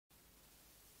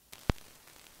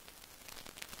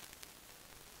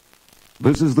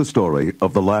This is the story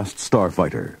of the last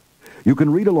Starfighter. You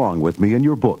can read along with me in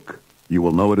your book. You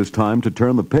will know it is time to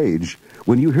turn the page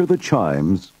when you hear the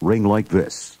chimes ring like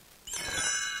this.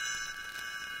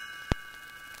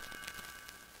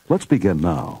 Let's begin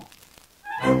now.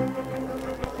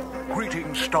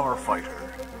 Greetings, Starfighter.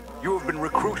 You have been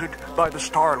recruited by the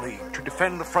Star League to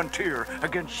defend the frontier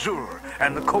against Zur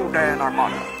and the Kodan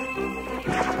Armada.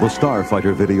 The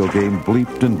Starfighter video game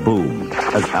bleeped and boomed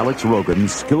as Alex Rogan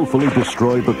skillfully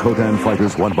destroyed the Kodan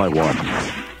fighters one by one.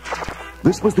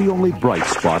 This was the only bright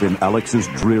spot in Alex's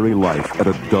dreary life at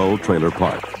a dull trailer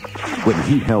park. When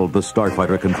he held the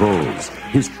Starfighter controls,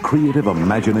 his creative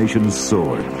imagination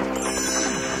soared.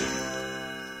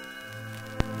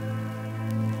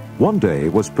 One day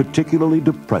was particularly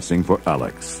depressing for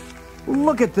Alex.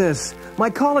 Look at this. My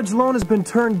college loan has been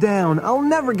turned down. I'll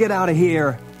never get out of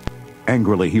here.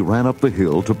 Angrily, he ran up the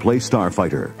hill to play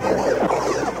Starfighter.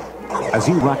 As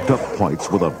he racked up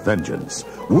points with a vengeance,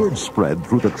 word spread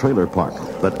through the trailer park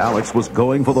that Alex was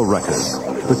going for the record.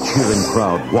 The cheering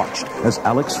crowd watched as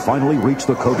Alex finally reached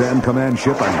the Kodan command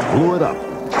ship and blew it up.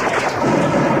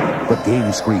 The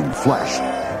game screen flashed.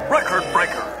 Record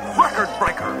breaker! Record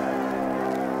breaker!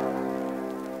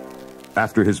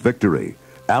 After his victory,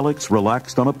 Alex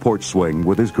relaxed on a porch swing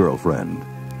with his girlfriend.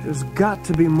 There's got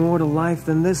to be more to life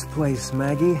than this place,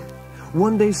 Maggie.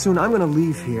 One day soon I'm gonna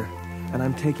leave here, and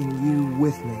I'm taking you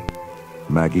with me.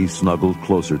 Maggie snuggled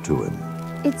closer to him.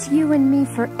 It's you and me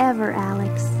forever,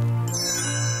 Alex.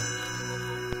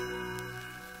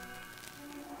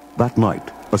 That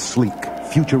night, a sleek,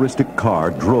 futuristic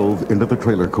car drove into the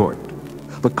trailer court.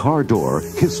 The car door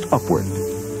hissed upward.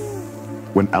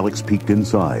 When Alex peeked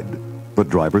inside, the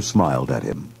driver smiled at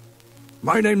him.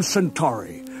 My name's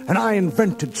Centauri, and I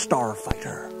invented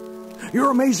Starfighter.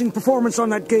 Your amazing performance on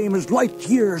that game is light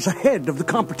years ahead of the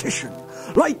competition.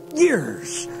 Light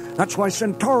years! That's why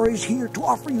Centauri's here to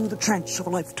offer you the chance of a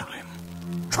lifetime.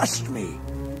 Trust me.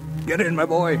 Get in, my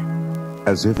boy.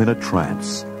 As if in a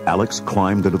trance, Alex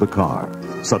climbed into the car.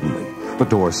 Suddenly, the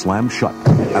door slammed shut,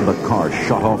 and the car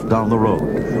shot off down the road,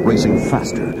 racing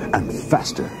faster and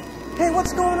faster. Hey,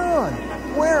 what's going on?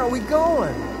 Where are we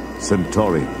going?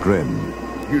 Centauri grinned.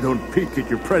 You don't peek at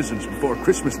your presents before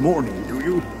Christmas morning, do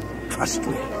you? Trust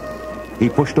me. He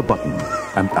pushed a button,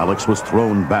 and Alex was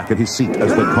thrown back in his seat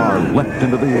as the car leapt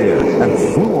into the air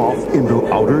and flew off into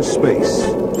outer space.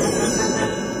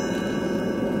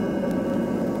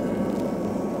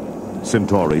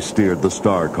 Centauri steered the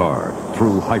star car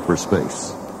through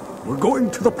hyperspace. We're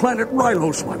going to the planet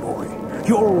Rylos, my boy.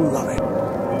 You'll love it.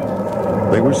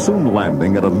 They were soon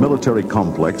landing at a military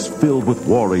complex filled with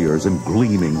warriors and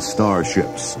gleaming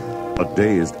starships. A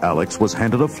dazed Alex was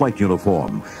handed a flight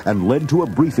uniform and led to a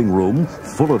briefing room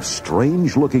full of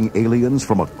strange-looking aliens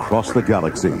from across the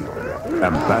galaxy.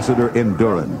 Ambassador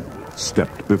Enduran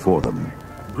stepped before them.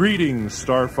 Greetings,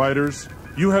 Starfighters.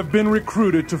 You have been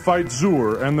recruited to fight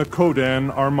Zur and the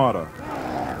Kodan Armada.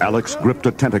 Alex gripped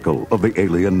a tentacle of the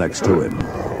alien next to him.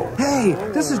 Hey,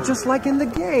 this is just like in the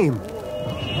game.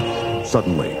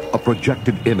 Suddenly, a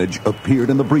projected image appeared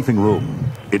in the briefing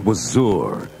room. It was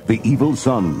Zur, the evil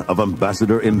son of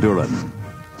Ambassador Enduran.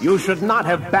 You should not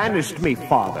have banished me,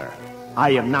 father.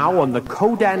 I am now on the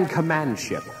Kodan command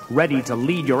ship, ready to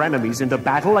lead your enemies into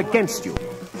battle against you.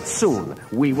 Soon,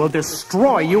 we will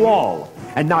destroy you all,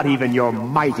 and not even your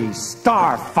mighty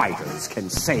Starfighters can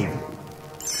save you.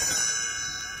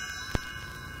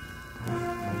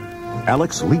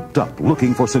 Alex leaped up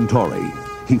looking for Centauri.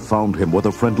 He found him with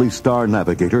a friendly star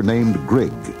navigator named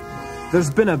Grig.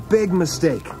 There's been a big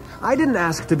mistake. I didn't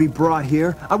ask to be brought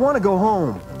here. I want to go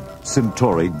home.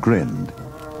 Centauri grinned.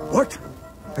 What?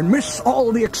 And miss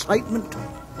all the excitement?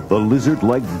 The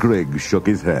lizard-like Grig shook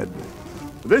his head.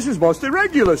 This is most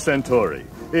irregular, Centauri.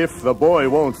 If the boy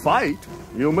won't fight,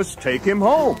 you must take him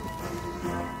home.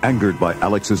 Angered by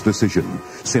Alex's decision,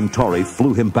 Centauri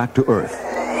flew him back to Earth.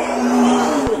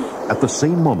 At the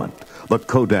same moment, the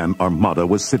Kodan Armada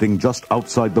was sitting just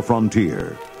outside the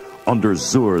frontier. Under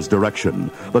Zur's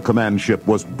direction, the command ship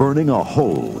was burning a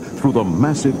hole through the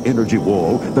massive energy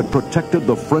wall that protected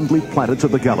the friendly planets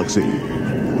of the galaxy.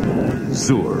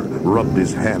 Zur rubbed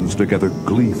his hands together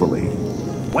gleefully.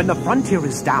 When the frontier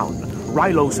is down,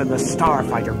 Rylos and the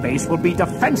Starfighter base will be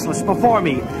defenseless before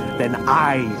me. Then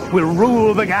I will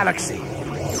rule the galaxy.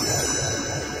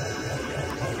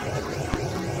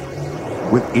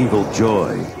 With evil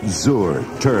joy, Zur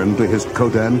turned to his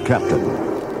Kodan captain.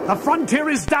 The frontier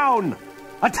is down!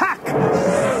 Attack!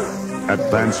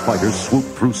 Advanced fighters swooped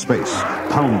through space,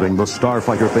 pounding the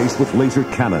Starfighter base with laser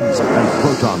cannons and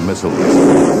proton missiles.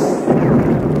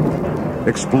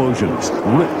 Explosions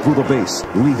ripped through the base,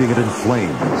 leaving it in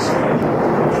flames.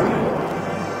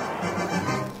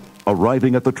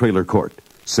 Arriving at the trailer court,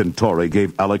 Centauri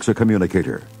gave Alex a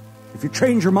communicator. If you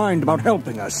change your mind about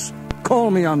helping us,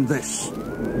 call me on this.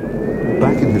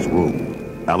 Back in his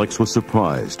room, Alex was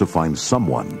surprised to find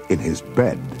someone in his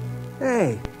bed.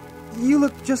 Hey, you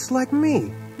look just like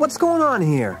me. What's going on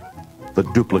here? The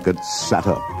duplicate sat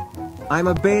up. I'm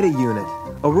a beta unit,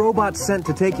 a robot sent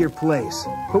to take your place.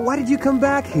 But why did you come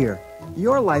back here?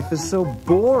 Your life is so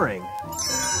boring.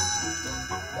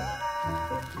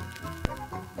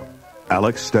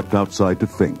 Alex stepped outside to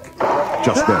think.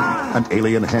 Just then, an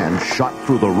alien hand shot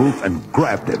through the roof and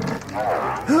grabbed him.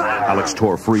 Alex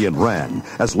tore free and ran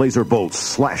as laser bolts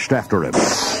slashed after him.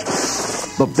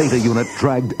 The beta unit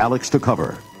dragged Alex to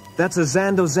cover. That's a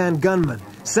Zandozan gunman,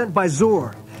 sent by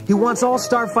Zur. He wants all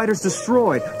Starfighters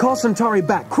destroyed. Call Centauri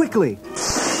back, quickly!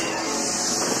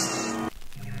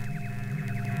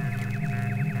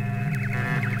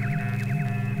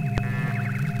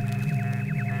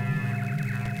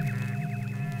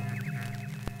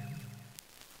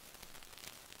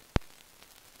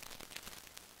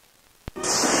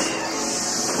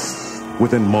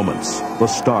 Within moments, the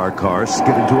star car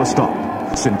skidded to a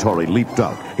stop. Centauri leaped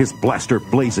out, his blaster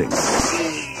blazing.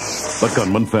 The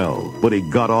gunman fell, but he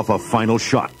got off a final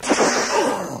shot.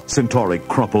 Centauri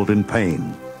crumpled in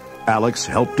pain. Alex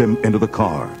helped him into the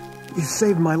car. You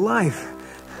saved my life.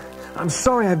 I'm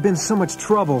sorry I've been so much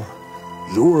trouble.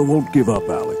 Zur won't give up,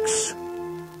 Alex.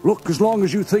 Look, as long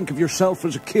as you think of yourself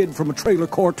as a kid from a trailer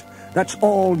court, that's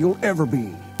all you'll ever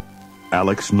be.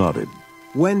 Alex nodded.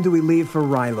 When do we leave for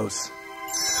Rylos?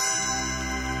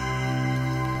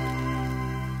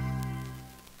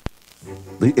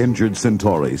 The injured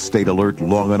Centauri stayed alert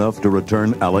long enough to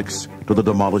return Alex to the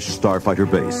demolished Starfighter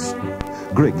base.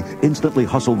 Grig instantly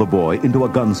hustled the boy into a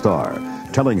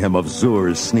Gunstar, telling him of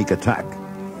Zur's sneak attack.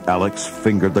 Alex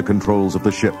fingered the controls of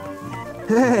the ship.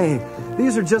 Hey,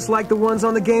 these are just like the ones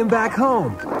on the game back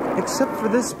home, except for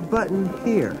this button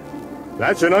here.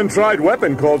 That's an untried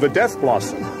weapon called the Death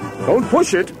Blossom. Don't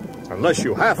push it unless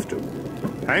you have to.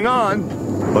 Hang on.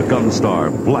 The Gunstar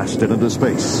blasted into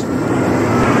space.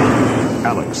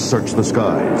 Alex searched the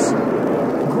skies.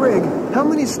 Grig, how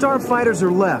many Starfighters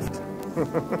are left?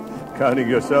 Counting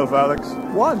yourself, Alex?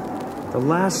 One. The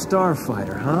last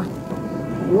Starfighter, huh?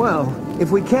 Well,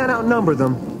 if we can't outnumber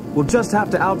them, we'll just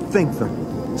have to outthink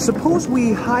them. Suppose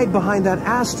we hide behind that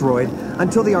asteroid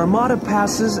until the Armada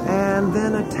passes and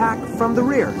then attack from the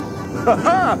rear.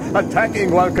 Ha-ha! Attacking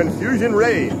while confusion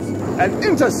reigns. An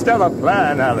interstellar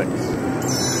plan, Alex.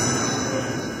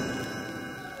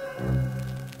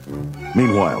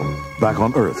 Meanwhile, back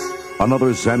on Earth,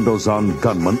 another Zandozan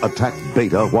gunman attacked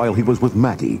Beta while he was with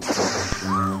Maggie.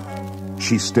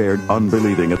 She stared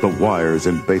unbelieving at the wires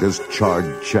in Beta's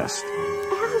charred chest.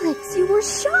 Alex, you were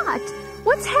shot.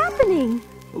 What's happening?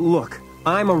 Look,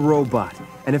 I'm a robot,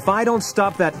 and if I don't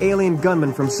stop that alien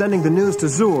gunman from sending the news to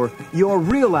Zur, your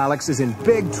real Alex is in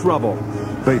big trouble.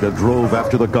 Beta drove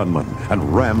after the gunman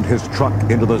and rammed his truck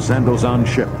into the Zandozan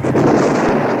ship.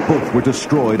 Both were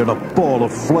destroyed in a ball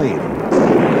of flame.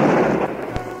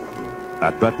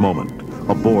 At that moment,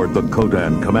 aboard the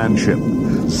Kodan command ship,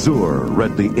 Zur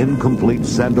read the incomplete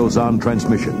Zandozan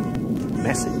transmission.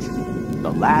 Message.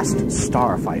 The last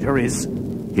Starfighter is...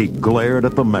 He glared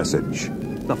at the message.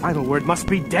 The final word must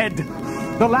be dead.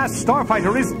 The last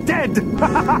Starfighter is dead.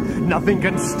 Nothing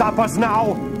can stop us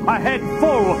now. Ahead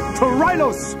full to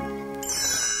Rylos.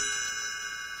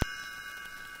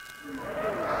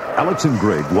 Alex and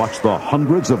Grig watched the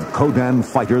hundreds of Kodan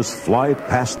fighters fly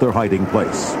past their hiding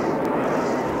place.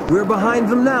 We're behind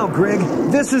them now, Grig.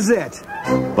 This is it.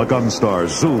 The Gunstar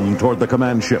zoomed toward the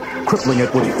command ship, crippling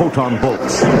it with photon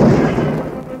bolts.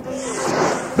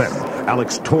 Then,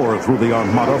 Alex tore through the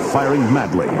Armada, firing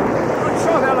madly. Good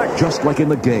shot, Alex. Just like in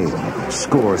the game,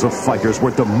 scores of fighters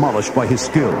were demolished by his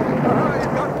skill.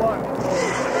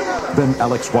 Then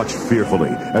Alex watched fearfully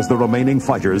as the remaining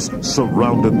fighters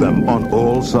surrounded them on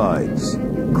all sides.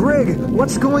 Grig,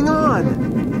 what's going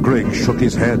on? Grig shook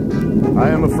his head. I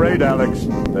am afraid, Alex,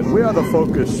 that we are the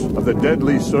focus of the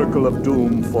deadly Circle of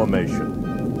Doom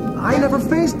formation. I never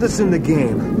faced this in the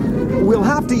game. We'll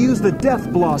have to use the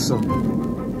Death Blossom.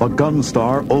 The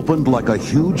Gunstar opened like a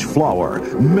huge flower,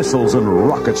 missiles and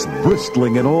rockets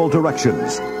bristling in all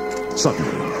directions.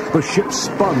 Suddenly, the ship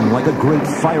spun like a great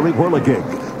fiery whirligig,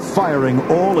 firing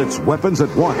all its weapons at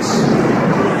once.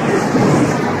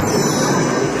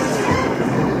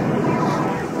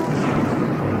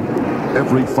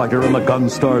 Every fighter in the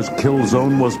Gunstar's kill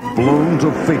zone was blown to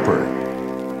vapor.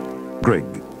 Grig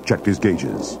checked his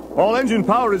gauges. All engine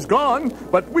power is gone,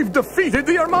 but we've defeated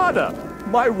the Armada.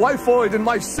 My wifoid and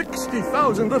my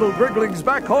 60,000 little Griglings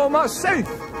back home are safe.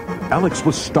 Alex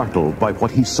was startled by what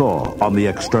he saw on the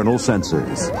external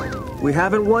sensors. We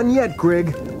haven't won yet,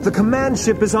 Grig. The command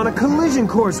ship is on a collision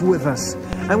course with us,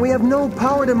 and we have no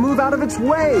power to move out of its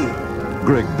way.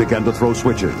 Grig began to throw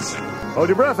switches. Hold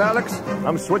your breath, Alex.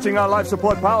 I'm switching our life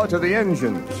support power to the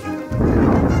engines.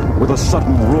 With a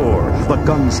sudden roar, the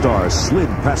Gunstar slid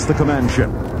past the command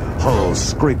ship. Hull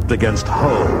scraped against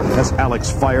hull as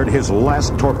Alex fired his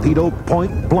last torpedo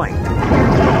point blank.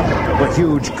 The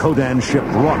huge Codan ship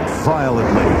rocked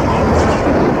violently,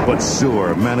 but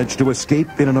Zur managed to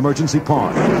escape in an emergency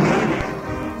pond.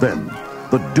 Then,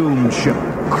 the doomed ship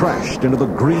crashed into the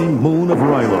green moon of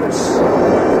Rylos.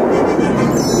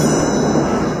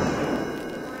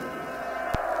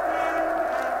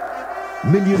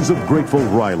 Millions of grateful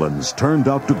Rylans turned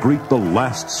out to greet the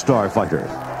last Starfighter.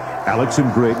 Alex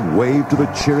and Grig waved to the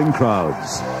cheering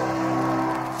crowds.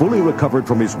 Fully recovered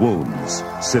from his wounds,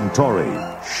 Centauri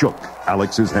shook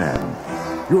Alex's hand.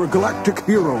 You're a galactic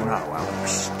hero now,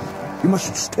 Alex. You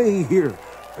must stay here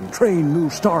and train new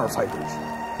starfighters.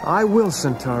 I will,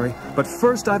 Centauri, but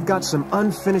first I've got some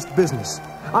unfinished business.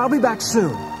 I'll be back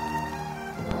soon.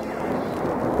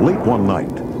 Late one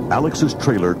night, Alex's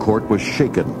trailer court was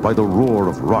shaken by the roar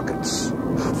of rockets.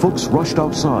 Folks rushed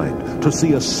outside to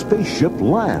see a spaceship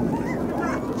land.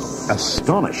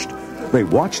 Astonished, they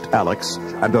watched Alex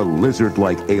and a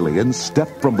lizard-like alien step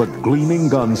from the gleaming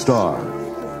Gunstar.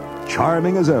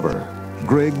 Charming as ever,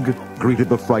 Grig greeted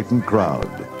the frightened crowd.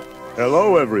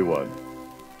 Hello, everyone.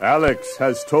 Alex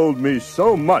has told me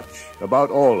so much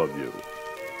about all of you.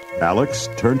 Alex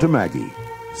turned to Maggie.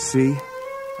 See?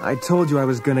 I told you I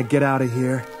was gonna get out of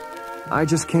here. I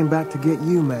just came back to get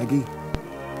you, Maggie.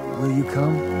 Will you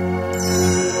come?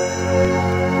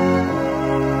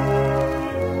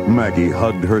 Maggie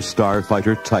hugged her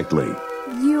starfighter tightly.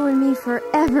 You and me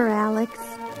forever, Alex.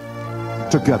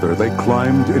 Together, they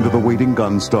climbed into the waiting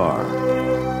Gunstar.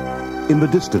 In the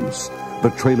distance,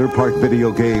 the trailer park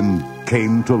video game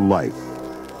came to life.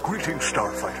 Greetings,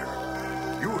 Starfighter.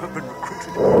 You have been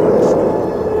recruited.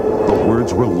 The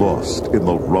words were lost in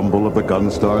the rumble of the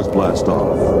Gunstar's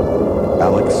blastoff.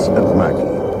 Alex and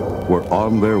Maggie were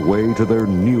on their way to their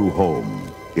new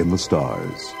home in the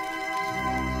stars.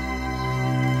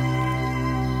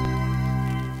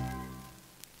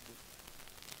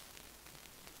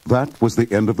 That was the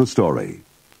end of the story.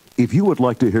 If you would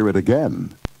like to hear it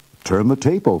again, turn the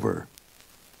tape over.